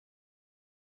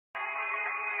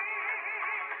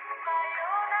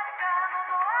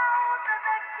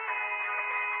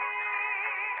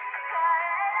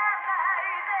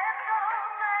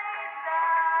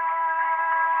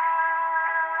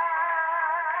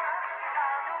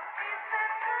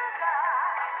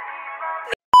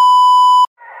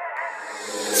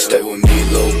Stay with me,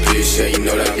 little bitch, yeah, you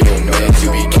know that I'm your man.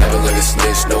 You be capping like a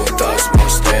snitch, no thoughts,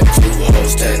 won't stand. 2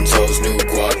 hoes, 10 toes, new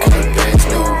guac, kind of bands,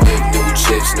 new whip, new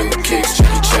chips, new kicks,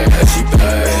 Jackie Chan, how she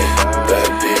bad. Bad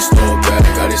bitch, throw it back.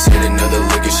 I just hit another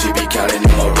lick and she be counting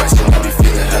in my rest. And I be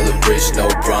feeling hella rich, no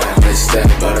Brian, 100 step.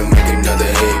 About to make another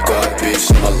hit, God bitch,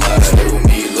 on my life. Stay with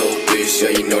me, little bitch,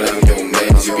 yeah, you know that I'm your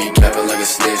man. You be capping like a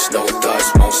snitch, no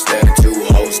thoughts, won't stand. 2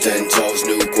 hoes, 10 toes,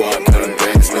 new guac, kind of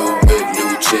bands, new whip,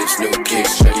 new chips, new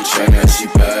kicks, Jackie Chan, how she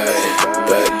bad.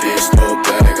 Bad bitch, throw it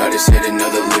back. I just hit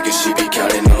another lick and she be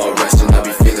counting on my rest. And I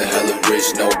be feeling hella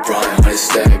rich, no Brian, 100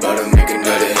 step. About to make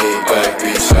another hit, bad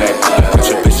bitch, Put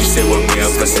your bitch, she stay with me, I'm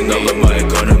flexing all of my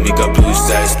economy. Got blue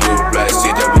stacks, blue racks,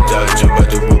 see that without jump out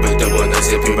the room, and double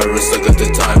nights, zipping my wrist like at the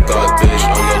time. God bitch,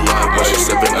 on the line, while she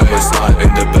slipping on my slide.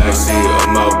 In the backseat of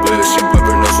my whip, she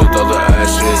wiping nose with all the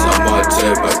ashes on my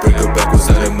tip. I bring her back with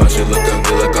that emotion, look at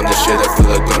me like I'm the shit. I feel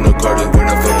like on the garden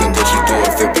when I fucking did, she do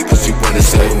it fit because she wanna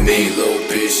say me, little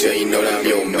bitch, yeah, you know that I'm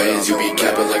your man. You be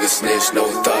capping like a snitch,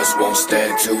 no thoughts, won't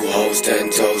stand. 2 hoes,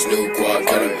 10 toes, new guac,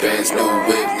 kind of bands, new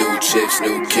whip, new chips,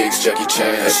 new kicks, Jackie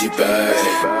Chan, how she bad.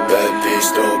 Bad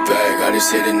bitch, throw it back. I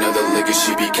just hit another lick and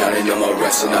she be counting on my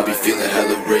rest. And I be feeling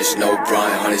hella rich, no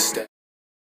Brian, 100 step.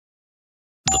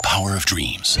 The power of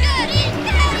dreams.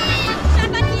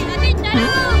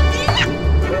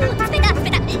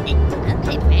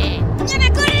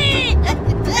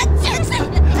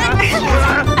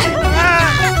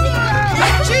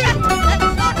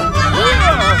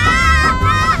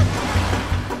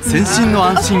先進の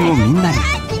安心をみんなに。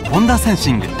ホンダセン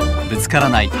シング。ぶつから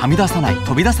ない、はみ出さない、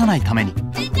飛び出さないために。キャ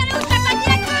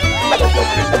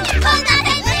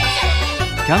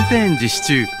ンペーン実施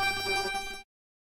中。